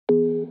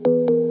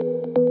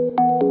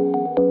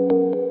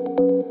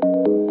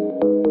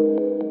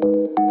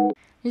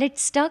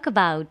Let's talk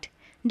about,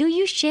 do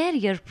you share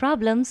your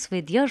problems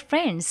with your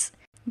friends?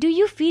 Do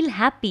you feel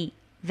happy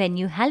when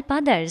you help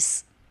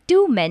others?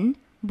 Two men,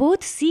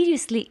 both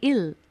seriously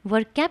ill,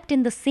 were kept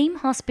in the same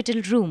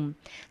hospital room.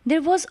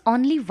 There was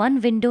only one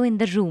window in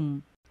the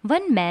room.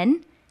 One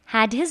man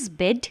had his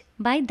bed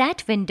by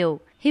that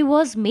window. He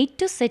was made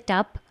to sit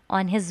up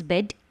on his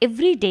bed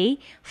every day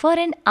for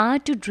an hour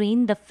to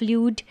drain the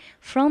fluid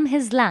from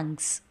his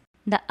lungs.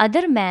 The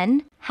other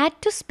man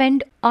had to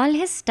spend all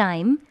his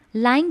time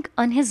lying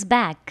on his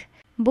back.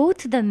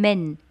 Both the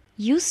men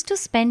used to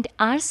spend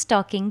hours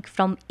talking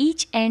from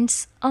each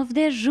ends of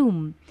their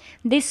room.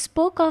 They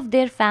spoke of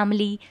their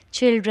family,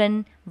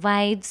 children,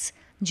 wives,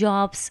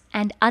 jobs,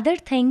 and other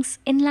things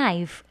in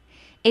life.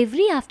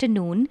 Every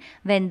afternoon,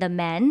 when the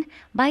man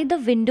by the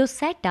window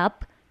sat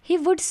up, he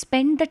would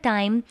spend the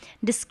time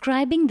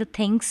describing the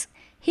things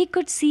he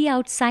could see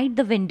outside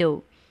the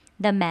window.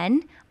 The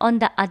man on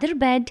the other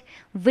bed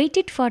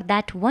waited for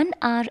that 1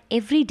 hour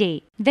every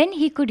day when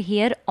he could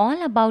hear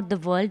all about the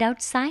world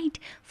outside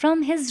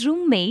from his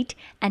roommate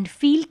and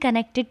feel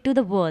connected to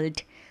the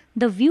world.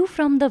 The view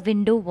from the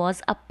window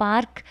was a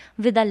park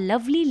with a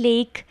lovely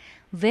lake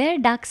where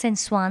ducks and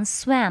swans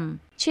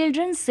swam.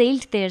 Children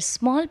sailed their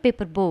small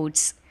paper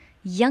boats.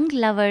 Young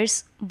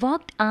lovers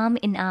walked arm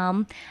in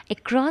arm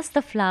across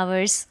the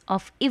flowers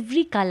of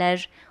every color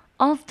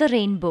of the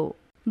rainbow.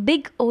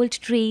 Big old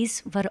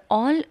trees were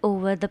all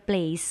over the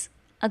place.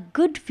 A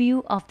good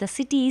view of the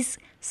city's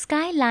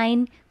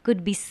skyline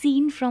could be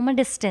seen from a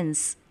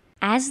distance.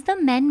 As the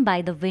man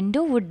by the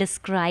window would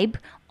describe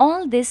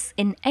all this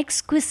in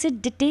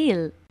exquisite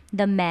detail,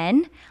 the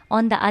man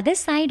on the other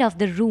side of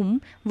the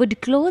room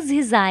would close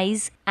his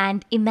eyes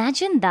and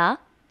imagine the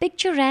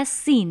picturesque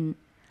scene.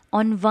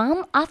 On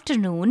warm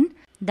afternoon,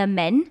 the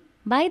man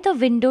by the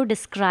window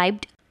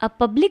described a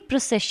public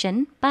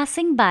procession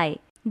passing by.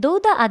 Though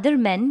the other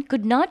man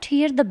could not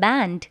hear the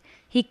band,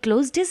 he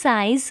closed his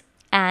eyes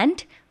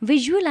and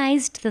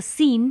visualized the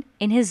scene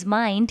in his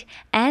mind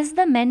as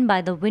the man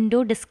by the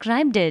window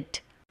described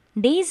it.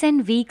 Days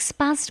and weeks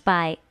passed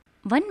by.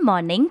 One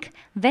morning,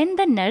 when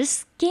the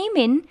nurse came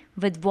in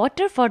with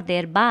water for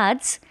their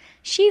baths,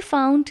 she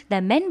found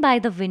the man by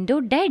the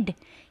window dead.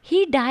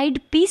 He died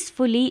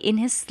peacefully in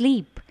his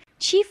sleep.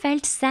 She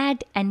felt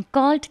sad and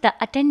called the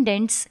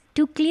attendants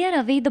to clear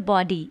away the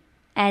body.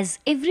 As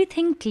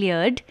everything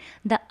cleared,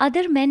 the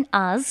other man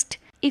asked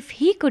if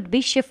he could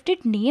be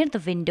shifted near the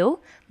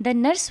window. The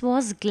nurse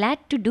was glad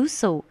to do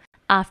so.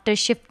 After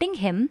shifting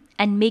him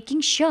and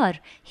making sure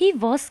he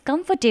was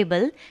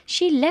comfortable,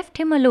 she left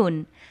him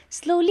alone.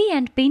 Slowly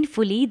and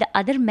painfully, the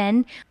other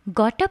man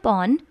got up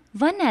on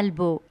one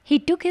elbow. He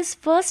took his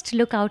first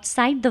look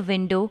outside the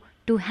window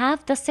to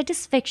have the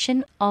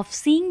satisfaction of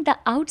seeing the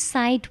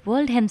outside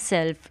world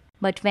himself.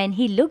 But when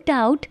he looked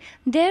out,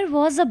 there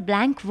was a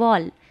blank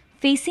wall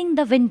facing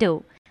the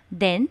window.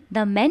 Then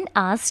the man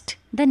asked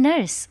the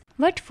nurse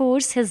what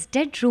forced his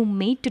dead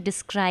roommate to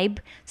describe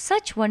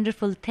such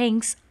wonderful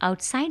things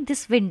outside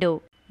this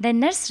window. The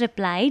nurse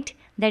replied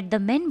that the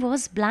man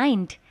was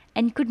blind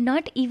and could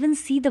not even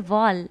see the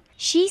wall.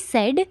 She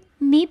said,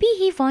 "Maybe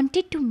he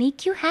wanted to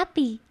make you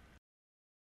happy."